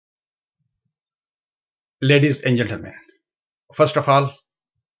Ladies and gentlemen, first of all,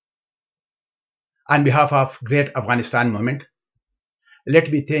 on behalf of Great Afghanistan Movement,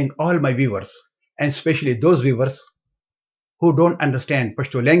 let me thank all my viewers and especially those viewers who don't understand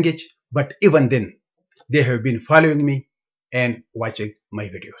Pashto language, but even then, they have been following me and watching my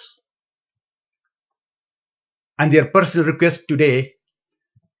videos. On their personal request today,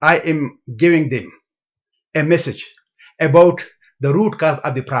 I am giving them a message about the root cause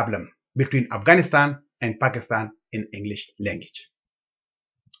of the problem between Afghanistan and Pakistan in English language.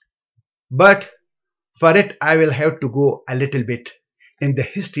 But for it, I will have to go a little bit in the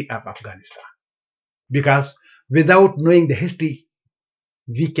history of Afghanistan, because without knowing the history,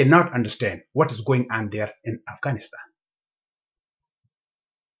 we cannot understand what is going on there in Afghanistan.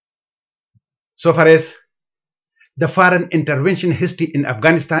 So far as the foreign intervention history in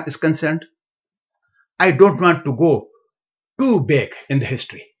Afghanistan is concerned, I don't want to go too back in the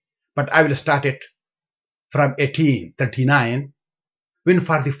history, but I will start it from 1839, when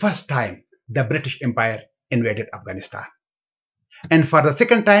for the first time the British Empire invaded Afghanistan. And for the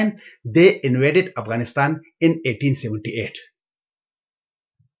second time, they invaded Afghanistan in 1878.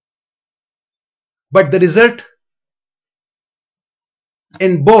 But the result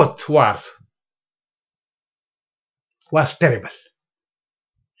in both wars was terrible.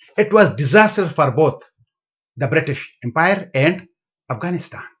 It was disaster for both the British Empire and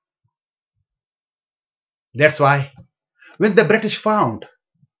Afghanistan. That's why when the British found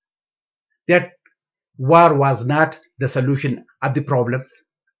that war was not the solution of the problems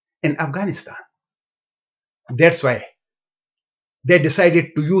in Afghanistan, that's why they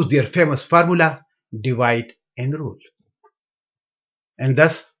decided to use their famous formula, divide and rule. And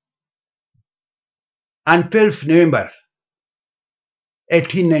thus, on 12 November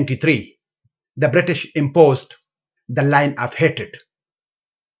 1893, the British imposed the line of hatred,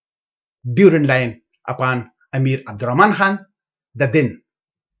 Durand line, upon Amir Abdurrahman Khan, the then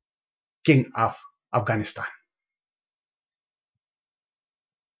king of Afghanistan.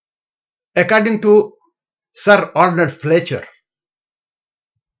 According to Sir Arnold Fletcher,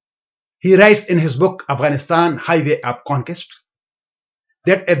 he writes in his book Afghanistan, Highway of Conquest,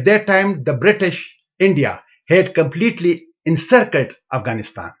 that at that time the British India had completely encircled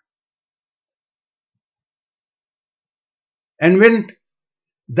Afghanistan. And when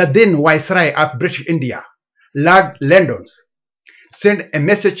the then Viceroy of British India, Lord Landon, sent a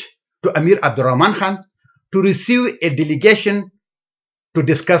message to Amir Abdurrahman Khan to receive a delegation to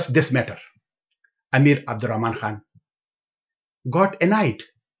discuss this matter, Amir Abdurrahman Khan got annoyed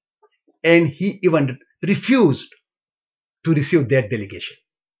and he even refused to receive that delegation.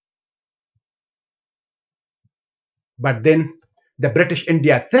 But then the British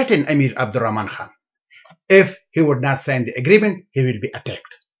India threatened Amir Abdurrahman Khan. If he would not sign the agreement, he will be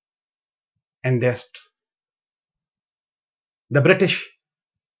attacked. And thus, the British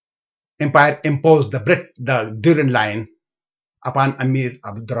Empire imposed the Durand line upon Amir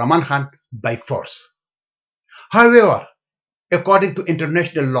Abdurrahman Khan by force. However, according to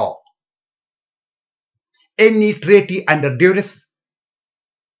international law, any treaty under duress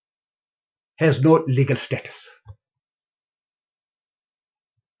has no legal status.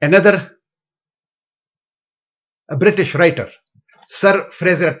 Another British writer, Sir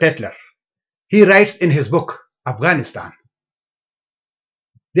Fraser Tatler, he writes in his book Afghanistan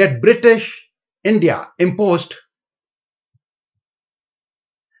that British India imposed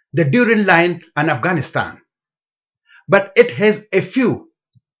the Durand line on Afghanistan, but it has a few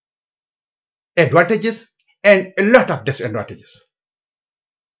advantages and a lot of disadvantages.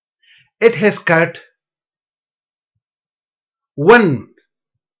 It has cut one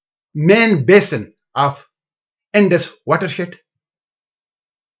main basin of Indus watershed,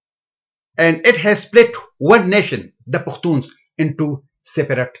 and it has split one nation, the Pashtuns, into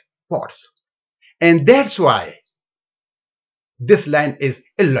separate parts. And that's why this line is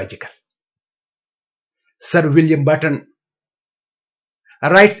illogical. Sir William Burton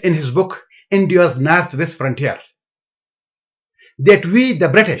writes in his book India's Northwest Frontier that we, the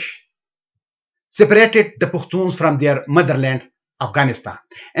British, separated the Pashtuns from their motherland, Afghanistan,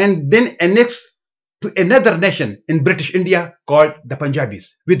 and then annexed to another nation in British India called the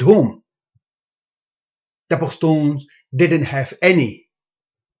Punjabis, with whom the Pashtuns didn't have any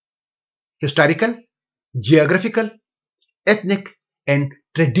historical, geographical, ethnic, and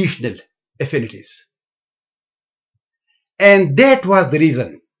traditional affinities. And that was the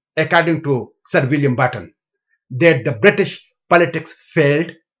reason, according to Sir William Burton, that the British politics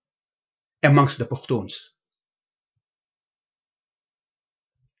failed amongst the Pashtuns.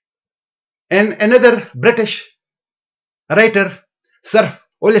 And another British writer, Sir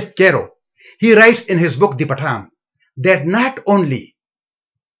Olive Caro, He writes in his book The Pathan that not only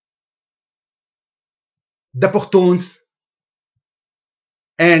the Pashtuns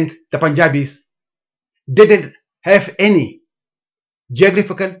and the Punjabis didn't have any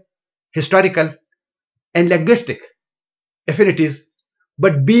geographical, historical, and linguistic affinities,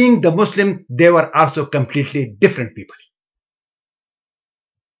 but being the Muslim, they were also completely different people.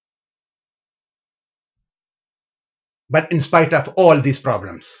 But in spite of all these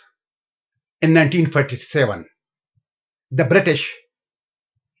problems, in 1947, the British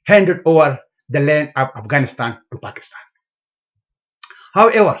handed over the land of Afghanistan to Pakistan.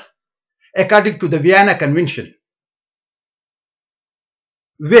 However, according to the Vienna Convention,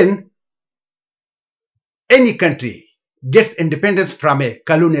 when any country gets independence from a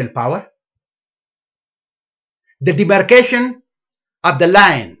colonial power, the demarcation of the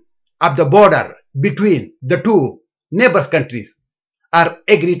line of the border between the two neighbor countries are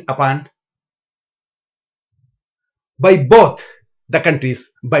agreed upon by both the countries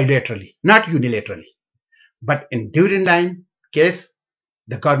bilaterally, not unilaterally. But in Enduring Line case,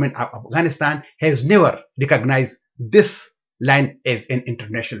 the government of Afghanistan has never recognized this line as an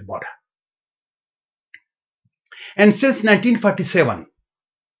international border. And since 1947,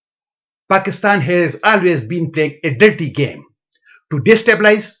 Pakistan has always been playing a dirty game to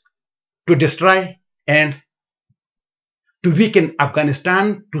destabilize, to destroy, and to weaken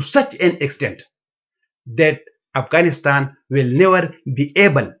Afghanistan to such an extent that Afghanistan will never be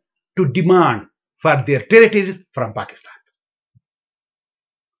able to demand for their territories from Pakistan.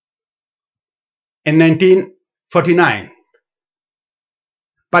 In 1949,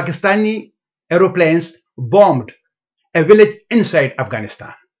 Pakistani aeroplanes bombed a village inside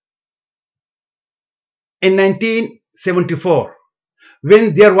Afghanistan. In 1974,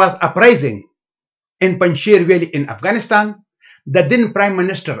 when there was uprising in Panjshir Valley in Afghanistan, the then Prime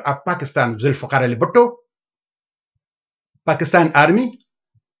Minister of Pakistan, Zulfikar Ali Bhutto, Pakistan Army,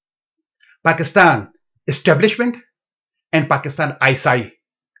 Pakistan establishment, and Pakistan ISI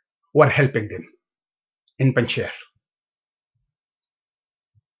were helping them in Panjshir.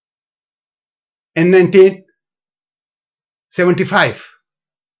 In 1975,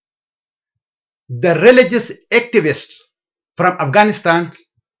 the religious activists from Afghanistan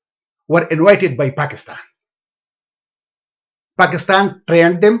were invited by Pakistan. Pakistan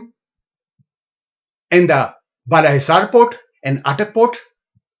trained them in the Balahisar port and Atak port,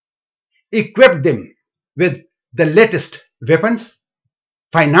 equipped them with the latest weapons,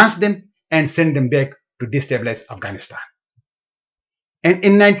 financed them, and sent them back to destabilize Afghanistan. And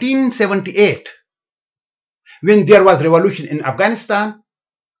in 1978, when there was revolution in Afghanistan,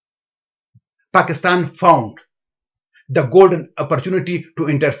 Pakistan found the golden opportunity to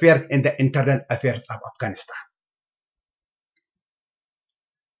interfere in the internal affairs of Afghanistan.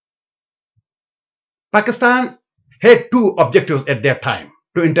 Pakistan had two objectives at that time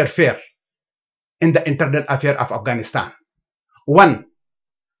to interfere in the internal affairs of Afghanistan. One,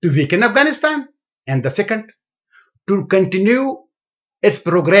 to weaken Afghanistan, and the second, to continue its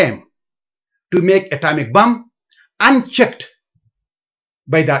program to make atomic bomb unchecked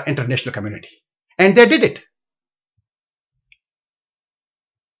by the international community. And they did it.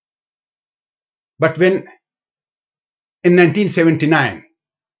 But when in 1979,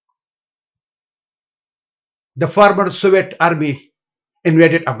 the former Soviet army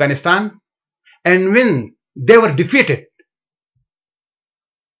invaded Afghanistan, and when they were defeated,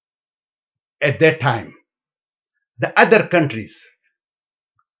 at that time, the other countries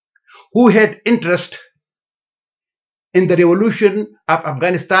who had interest in the revolution of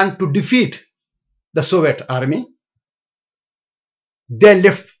Afghanistan to defeat the Soviet army, they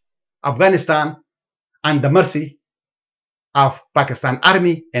left Afghanistan on the mercy of Pakistan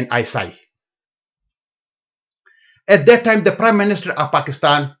Army and ISI. At that time, the Prime Minister of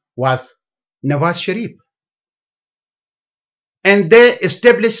Pakistan was Nawaz Sharif. And they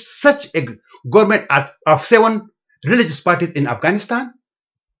established such a government of 7 religious parties in Afghanistan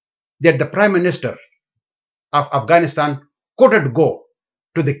that the Prime Minister of Afghanistan couldn't go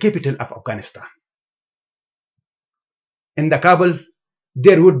to the capital of Afghanistan. In the Kabul,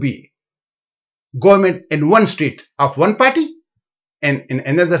 there would be government in one street of one party and in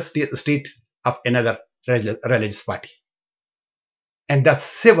another street of another religious party. And the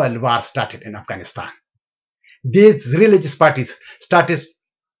civil war started in Afghanistan. These religious parties started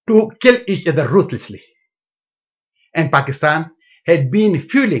to kill each other ruthlessly. And Pakistan had been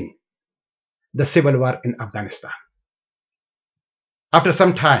fueling the civil war in Afghanistan. After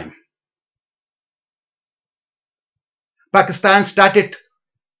some time, Pakistan started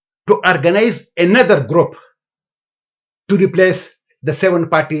to organize another group to replace the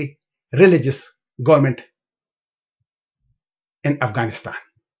 7-party religious government in Afghanistan.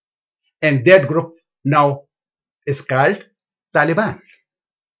 And that group now is called Taliban.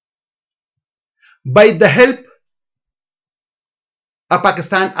 By the help of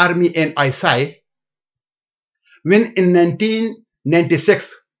Pakistan Army and ISI, when in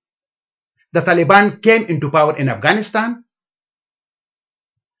 1996 the Taliban came into power in Afghanistan,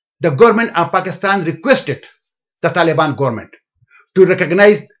 the government of Pakistan requested the Taliban government to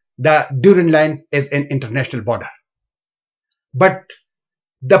recognize the Durand Line as an international border. But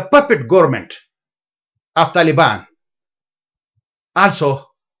the puppet government of Taliban also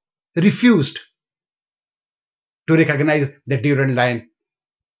refused to recognize the Durand Line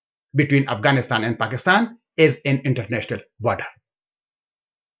between Afghanistan and Pakistan as an international border.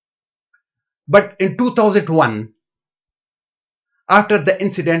 But in 2001, after the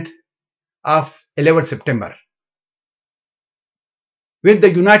incident of 11 September, when the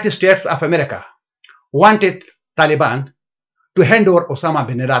United States of America wanted Taliban to hand over Osama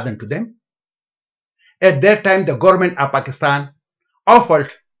bin Laden to them, at that time the government of Pakistan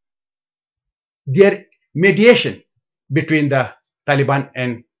offered their mediation between the Taliban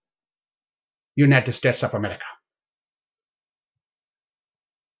and United States of America.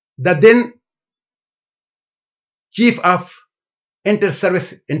 The then chief of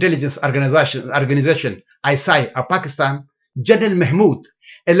Inter-Service Intelligence Organization ISI of Pakistan, General Mahmood,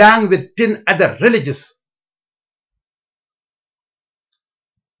 along with 10 other religious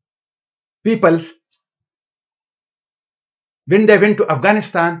people, when they went to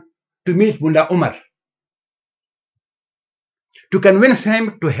Afghanistan to meet Mullah Umar, to convince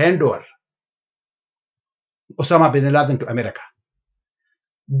him to hand over Osama bin Laden to America.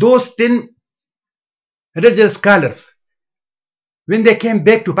 Those 10 religious scholars, when they came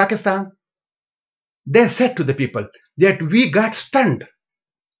back to Pakistan, they said to the people that we got stunned.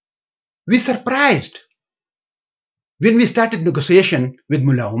 We surprised. When we started negotiation with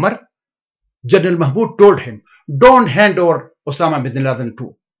Mullah Umar, General Mahmood told him, don't hand over Osama bin Laden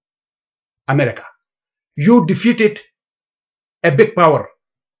to America. You defeated a big power.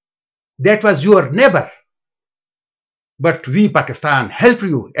 That was your neighbor. But we, Pakistan, helped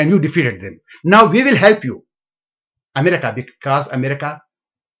you and you defeated them. Now we will help you, America, because America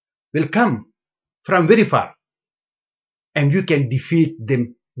will come from very far and you can defeat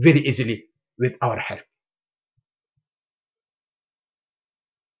them very easily with our help.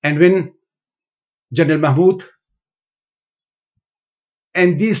 And when General Mahmood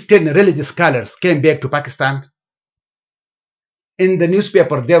and these 10 religious scholars came back to Pakistan, in the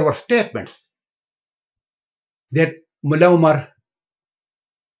newspaper there were statements that Mullah Umar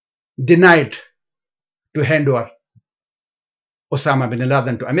denied to hand over Osama bin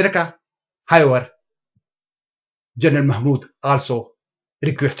Laden to America. However, General Mahmood also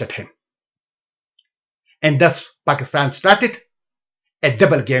requested him. And thus Pakistan started a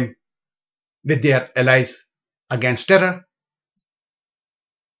double game with their allies against terror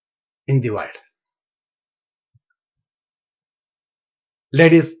in the world.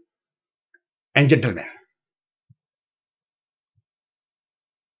 Ladies and gentlemen,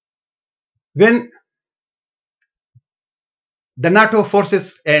 when the NATO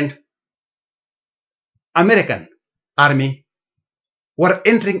forces and American army were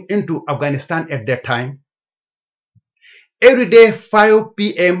entering into Afghanistan at that time, every day 5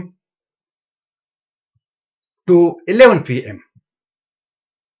 p.m. to 11 p.m.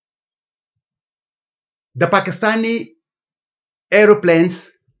 the Pakistani aeroplanes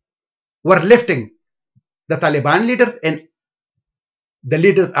were lifting the Taliban leaders and the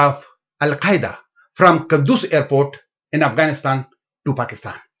leaders of Al-Qaeda from Kunduz airport in Afghanistan to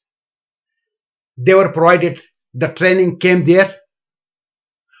Pakistan. They were provided the training came there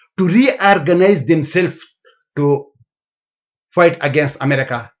to reorganize themselves to fight against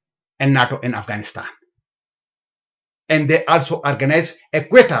America and NATO in Afghanistan. And they also organized a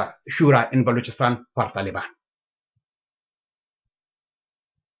Quetta Shura in Balochistan for Taliban.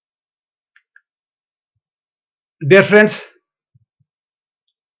 Dear friends,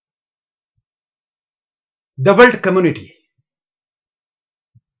 the world community,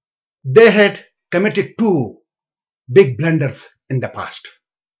 they had committed 2 big blunders in the past.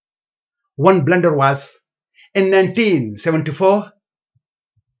 One blunder was in 1974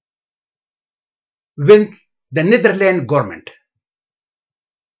 when the Netherlands government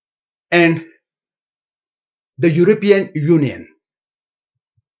and the European Union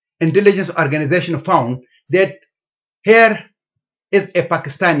intelligence organization found that here is a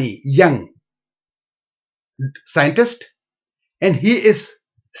Pakistani young scientist and he is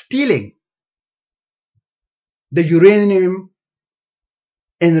stealing the uranium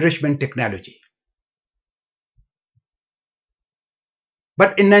enrichment technology.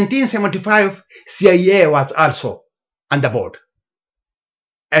 But in 1975, CIA was also on the board.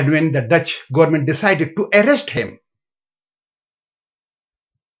 And when the Dutch government decided to arrest him,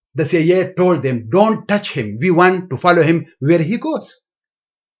 the CIA told them, don't touch him. We want to follow him where he goes.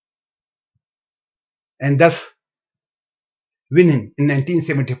 And thus, winning in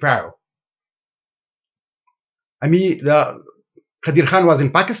 1975, Khadir Khan was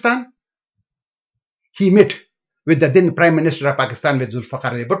in Pakistan. He met with the then Prime Minister of Pakistan, with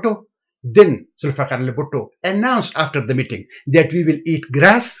Zulfikar Ali Bhutto. Then Zulfikar Ali Bhutto announced after the meeting that we will eat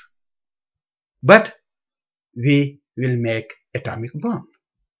grass, but we will make atomic bomb.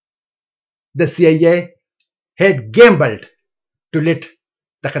 The CIA had gambled to let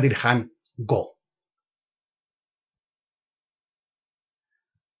the Khadir Khan go.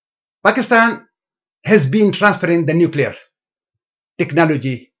 Pakistan has been transferring the nuclear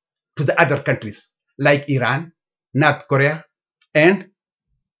technology to the other countries like Iran, North Korea, and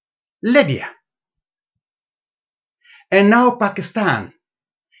Libya. And now Pakistan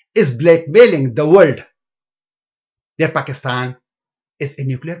is blackmailing the world that Pakistan is a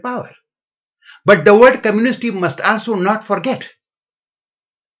nuclear power. But the world community must also not forget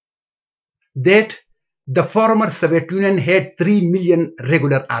that the former Soviet Union had 3 million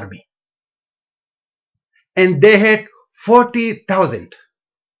regular army. And they had 40,000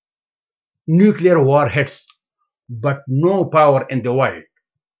 nuclear warheads, but no power in the world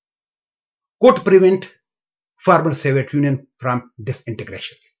could prevent former Soviet Union from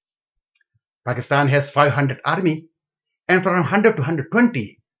disintegration. Pakistan has 500 army and from 100 to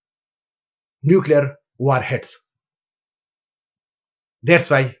 120 nuclear warheads. That's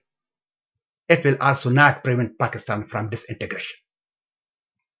why it will also not prevent Pakistan from disintegration.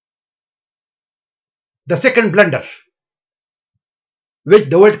 The second blunder, which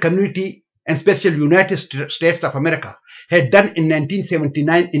the world community and especially United States of America had done in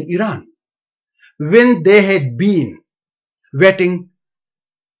 1979 in Iran, when they had been waiting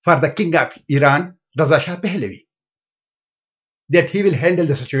for the king of Iran, Raza Shah Pahlavi, that he will handle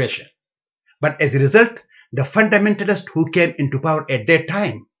the situation. But as a result, the fundamentalists who came into power at that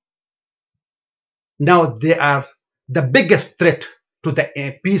time, now they are the biggest threat to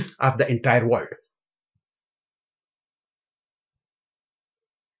the peace of the entire world.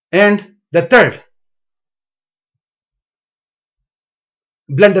 And the third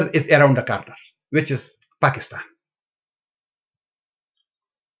blunder is around the corner, which is Pakistan.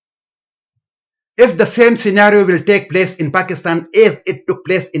 If the same scenario will take place in Pakistan as it took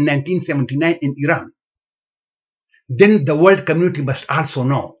place in 1979 in Iran, then the world community must also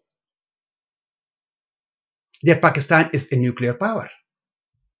know that Pakistan is a nuclear power.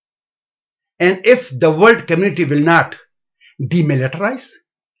 And if the world community will not demilitarize,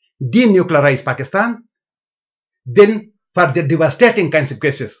 denuclearize Pakistan, then for the devastating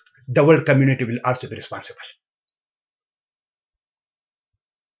consequences, the world community will also be responsible.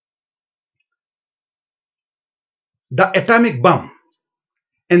 The atomic bomb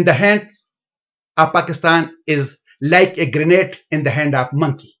in the hand of Pakistan is like a grenade in the hand of a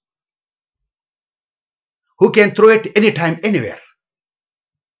monkey, who can throw it anytime, anywhere.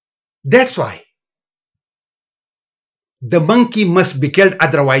 That's why the monkey must be killed,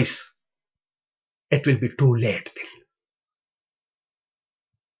 otherwise it will be too late.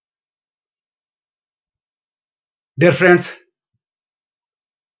 Dear friends,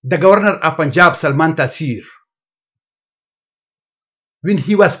 the governor of Punjab, Salman Taseer, when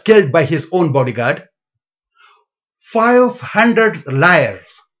he was killed by his own bodyguard, 500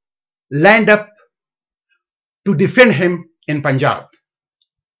 liars lined up to defend him in Punjab.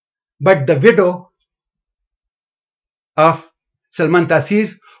 But the widow of Salman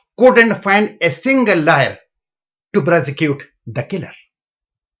Taseer couldn't find a single liar to prosecute the killer.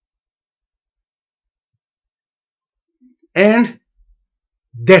 And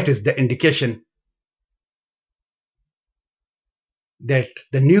that is the indication that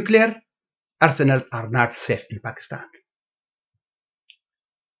the nuclear arsenals are not safe in Pakistan.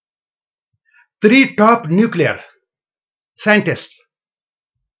 3 top nuclear scientists,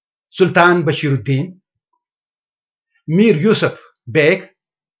 Sultan Bashiruddin, Mir Yusuf Beg,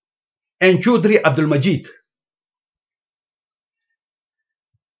 and Chaudhry Abdul Majid,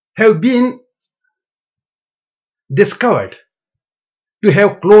 have been discovered to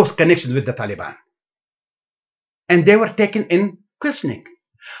have close connections with the Taliban, and they were taken in questioning.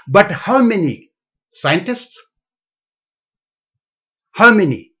 But how many scientists, how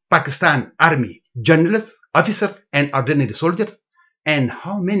many Pakistan army journalists, officers and ordinary soldiers, and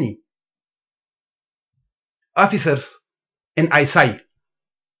how many officers in ISI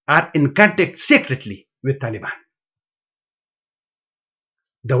are in contact secretly with Taliban.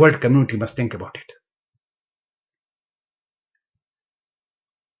 The world community must think about it.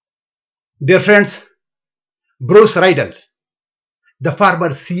 Dear friends, Bruce Riedel, the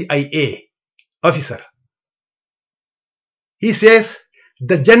former CIA officer, he says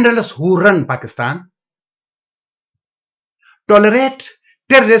the generals who run Pakistan tolerate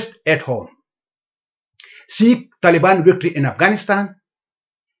terrorists at home, seek Taliban victory in Afghanistan,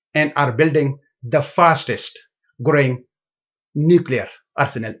 and are building the fastest growing nuclear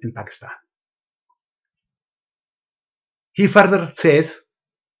arsenal in Pakistan. He further says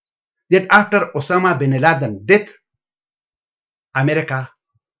that after Osama bin Laden's death, America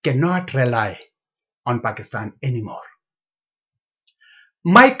cannot rely on Pakistan anymore.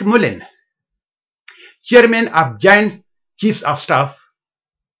 Mike Mullen, chairman of Joint Chiefs of Staff,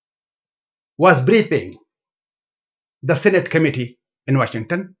 was briefing the Senate committee in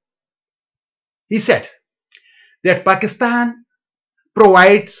Washington. He said that Pakistan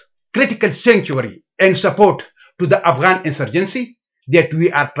provides critical sanctuary and support to the Afghan insurgency that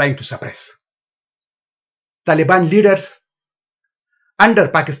we are trying to suppress. Taliban leaders under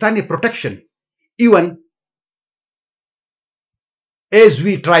Pakistani protection, even as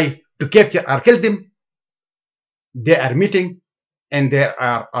we try to capture or kill them, they are meeting and they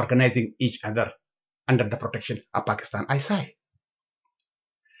are organizing each other under the protection of Pakistan ISI.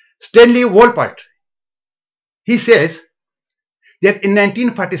 Stanley Wolpert, he says that in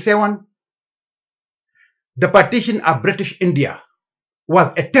 1947, the partition of British India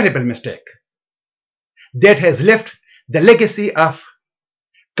was a terrible mistake that has left the legacy of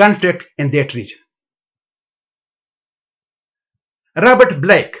conflict in that region. Robert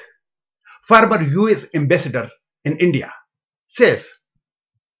Blake, former US ambassador in India, says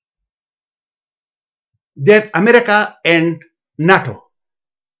that America and NATO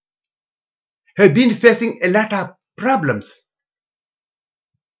have been facing a lot of problems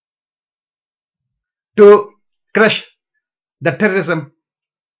to crush the terrorism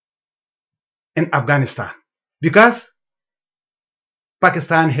in Afghanistan because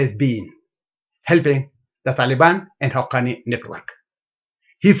Pakistan has been helping the Taliban and Haqqani network.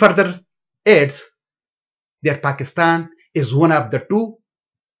 He further adds that Pakistan is one of the 2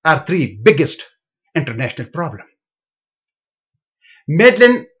 or 3 biggest international problems.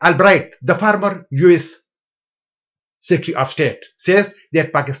 Madeleine Albright, the former US Secretary of State, says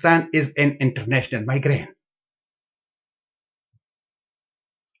that Pakistan is an international migraine.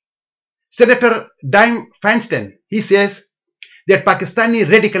 Senator Dianne Feinstein, he says that Pakistani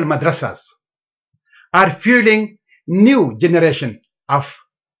radical madrasas are fueling new generation of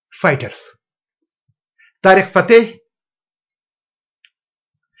fighters. Tariq Fateh,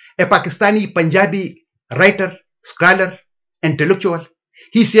 a Pakistani Punjabi writer, scholar, intellectual,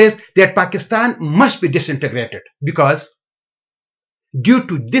 he says that Pakistan must be disintegrated because due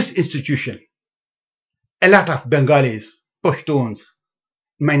to this institution, a lot of Bengalis, Pashtuns,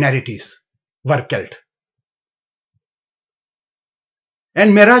 minorities were killed.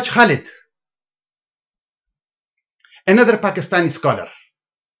 And Miraj Khalid, another Pakistani scholar,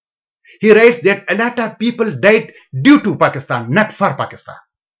 he writes that a lot of people died due to Pakistan, not for Pakistan.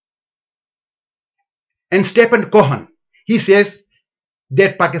 And Stephen Cohen, he says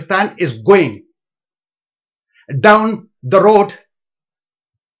that Pakistan is going down the road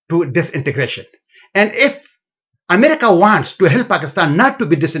to disintegration. And if America wants to help Pakistan not to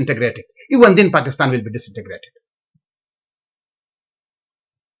be disintegrated, even then Pakistan will be disintegrated.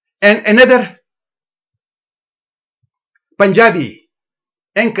 And another Punjabi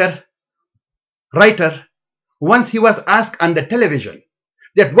anchor, writer, once he was asked on the television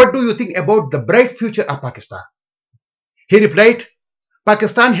that what do you think about the bright future of Pakistan? He replied,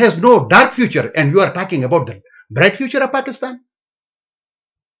 Pakistan has no dark future and you are talking about the bright future of Pakistan?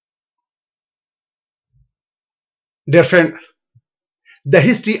 Dear friend, the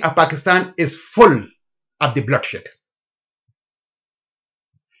history of Pakistan is full of the bloodshed.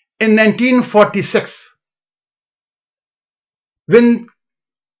 In 1946, when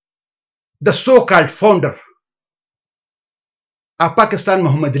the so-called founder of Pakistan,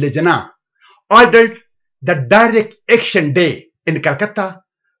 Muhammad Ali Jinnah, ordered the direct action day in Calcutta,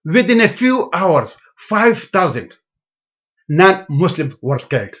 within a few hours, 5,000 non-Muslims were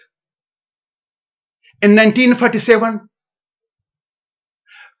killed. In 1947,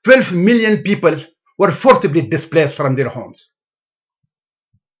 12 million people were forcibly displaced from their homes.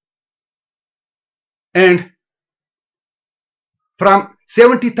 And from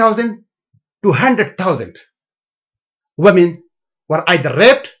 70,000 to 100,000 women were either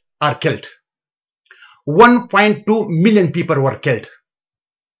raped or killed. 1.2 million people were killed.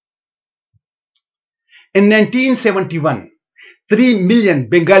 In 1971, 3 million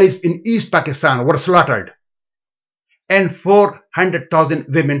Bengalis in East Pakistan were slaughtered and 400,000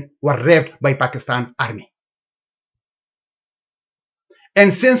 women were raped by Pakistan army.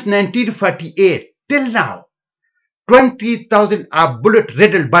 And since 1948 till now, 20,000 of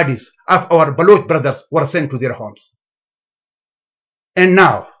bullet-riddled bodies of our Baloch brothers were sent to their homes. And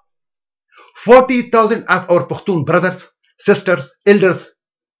now, 40,000 of our Pashtun brothers, sisters, elders,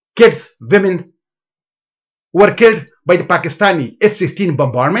 kids, women were killed by the Pakistani F-16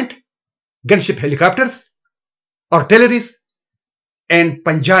 bombardment, gunship helicopters, artillery, and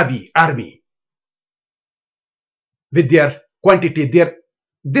Punjabi army. With their quantity there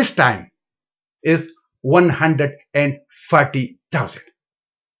this time is 140,000.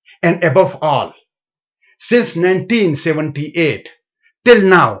 And above all, since 1978 till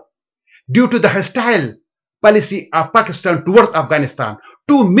now, due to the hostile policy of Pakistan towards Afghanistan,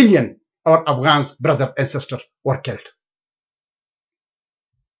 2 million our Afghan brothers and sisters were killed.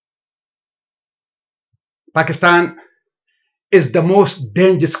 Pakistan is the most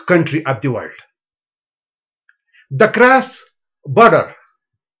dangerous country of the world. The cross-border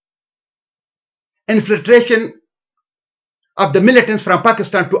infiltration of the militants from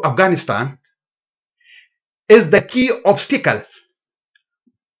Pakistan to Afghanistan is the key obstacle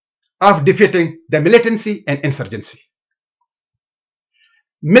of defeating the militancy and insurgency.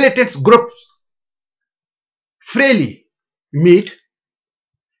 Militant groups freely meet,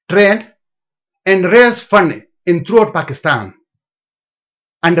 train, and raise funds in throughout Pakistan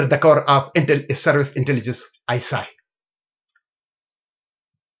under the cover of service intelligence ISI.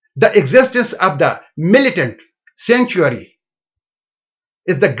 The existence of the militant sanctuary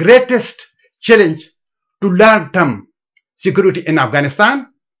is the greatest challenge to long-term security in Afghanistan.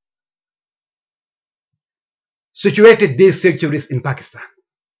 Situated these sanctuaries in Pakistan.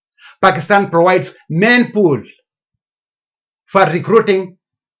 Pakistan provides main pool for recruiting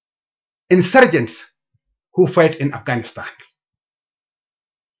insurgents who fight in Afghanistan.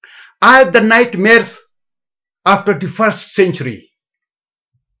 All the nightmares of 21st century,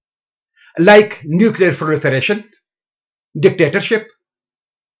 like nuclear proliferation, dictatorship,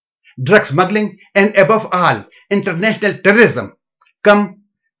 drug smuggling, and above all, international terrorism, come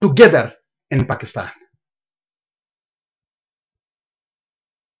together in Pakistan.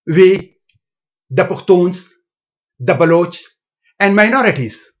 We, the Pashtuns, the Baloch, and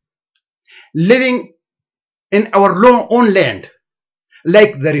minorities living in our own land,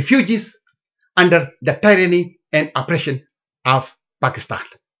 like the refugees under the tyranny and oppression of Pakistan.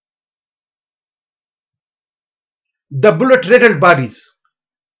 The bullet-riddled bodies,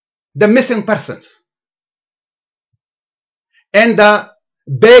 the missing persons, and the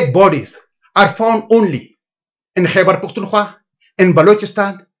dead bodies are found only in Khyber Pakhtunkhwa, in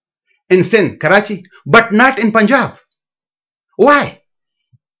Balochistan, in Sindh, Karachi, but not in Punjab. Why?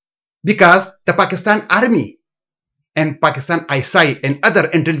 Because the Pakistan Army and Pakistan ISI and other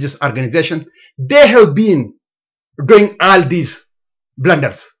intelligence organizations, they have been doing all these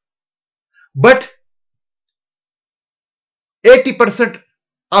blunders. But 80%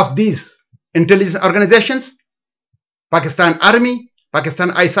 of these intelligence organizations, Pakistan Army,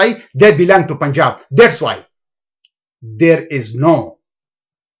 Pakistan ISI, they belong to Punjab. That's why there is no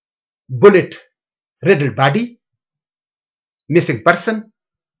bullet-riddled body, missing person,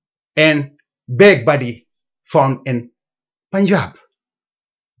 and dead body found in Punjab.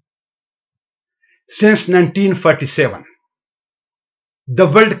 Since 1947, the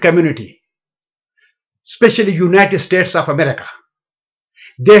world community, especially United States of America,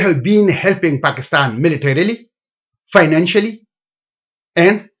 they have been helping Pakistan militarily, financially,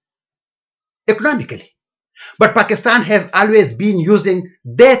 and economically. But Pakistan has always been using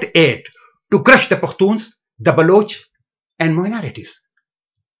that aid to crush the Pashtuns, the Baloch, and minorities.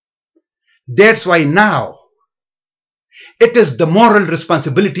 That's why now it is the moral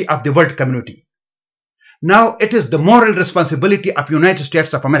responsibility of the world community. Now it is the moral responsibility of United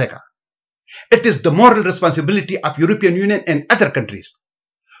States of America. It is the moral responsibility of European Union and other countries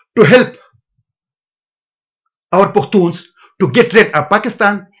to help our Pashtuns to get rid of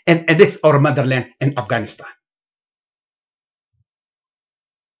Pakistan and annex our motherland in Afghanistan.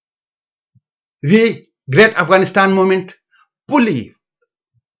 We, Great Afghanistan Movement, fully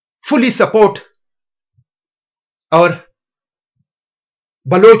support our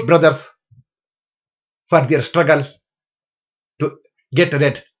Baloch brothers for their struggle to get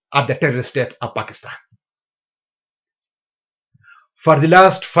rid of the terrorist state of Pakistan. For the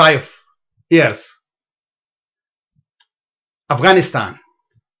last 5 years, Afghanistan,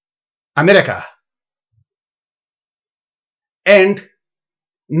 America, and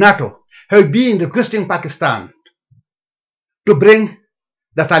NATO have been requesting Pakistan to bring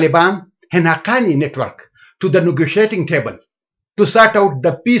the Taliban and Haqqani network to the negotiating table to sort out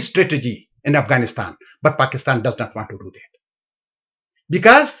the peace strategy in Afghanistan. But Pakistan does not want to do that,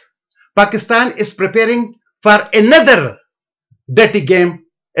 because Pakistan is preparing for another dirty game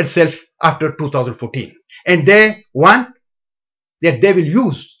itself after 2014. And they want that they will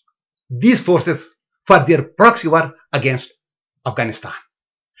use these forces for their proxy war against Afghanistan.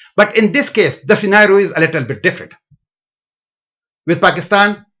 But in this case, the scenario is a little bit different. With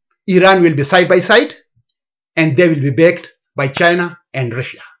Pakistan, Iran will be side by side, and they will be backed by China and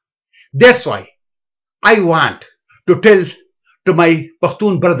Russia. That's why I want to tell to my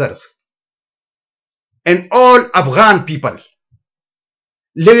Pashtun brothers and all Afghan people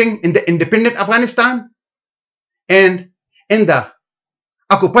living in the independent Afghanistan and in the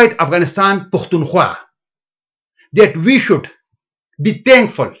occupied Afghanistan Pakhtunkhwa, that we should be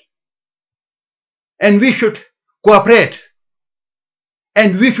thankful and we should cooperate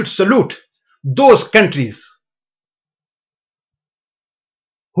and we should salute those countries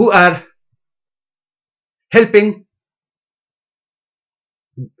who are helping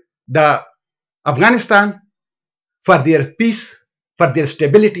the Afghanistan for their peace, for their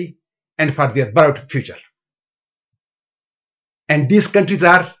stability, and for their bright future. And these countries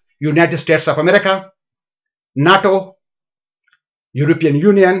are United States of America, NATO, European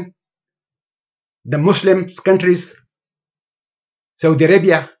Union, the Muslim countries, Saudi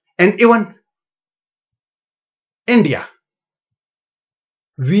Arabia, and even India.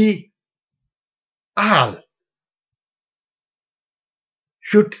 We all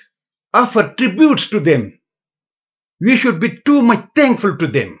should offer tributes to them. We should be too much thankful to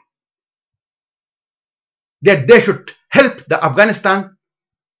them that they should help the Afghanistan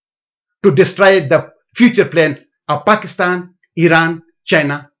to destroy the future plan of Pakistan, Iran,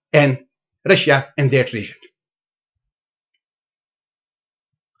 China, and Russia in that region.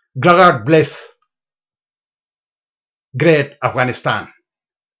 God bless great Afghanistan.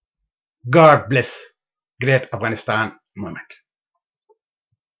 God bless great Afghanistan movement.